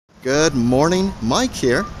Good morning, Mike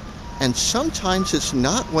here. And sometimes it's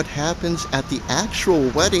not what happens at the actual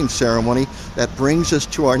wedding ceremony that brings us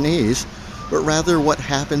to our knees, but rather what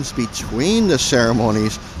happens between the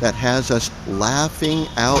ceremonies that has us laughing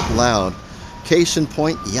out loud. Case in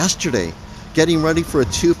point, yesterday, getting ready for a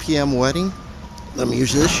 2 p.m. wedding, the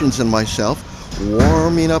musicians and myself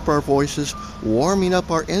warming up our voices, warming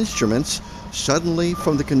up our instruments. Suddenly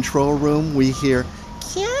from the control room we hear,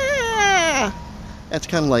 "Kya!" That's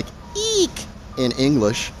kind of like eek in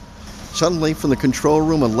English. Suddenly from the control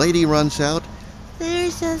room a lady runs out,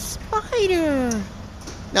 "There's a spider."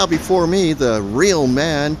 Now before me, the real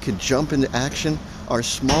man could jump into action, our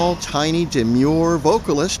small, tiny, demure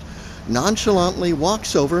vocalist nonchalantly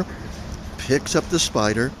walks over, picks up the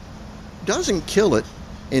spider, doesn't kill it.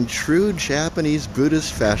 In true Japanese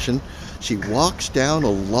Buddhist fashion, she walks down a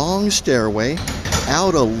long stairway,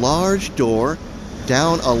 out a large door,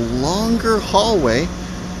 down a longer hallway,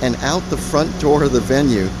 and out the front door of the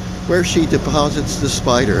venue, where she deposits the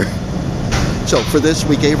spider. So for this,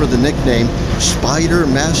 we gave her the nickname Spider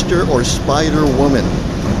Master or Spider Woman.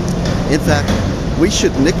 In fact, we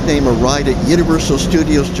should nickname a ride at Universal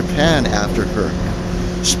Studios Japan after her.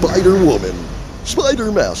 Spider Woman,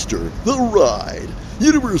 Spider Master, the ride,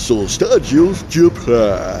 Universal Studios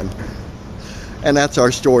Japan. And that's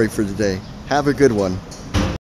our story for today. Have a good one.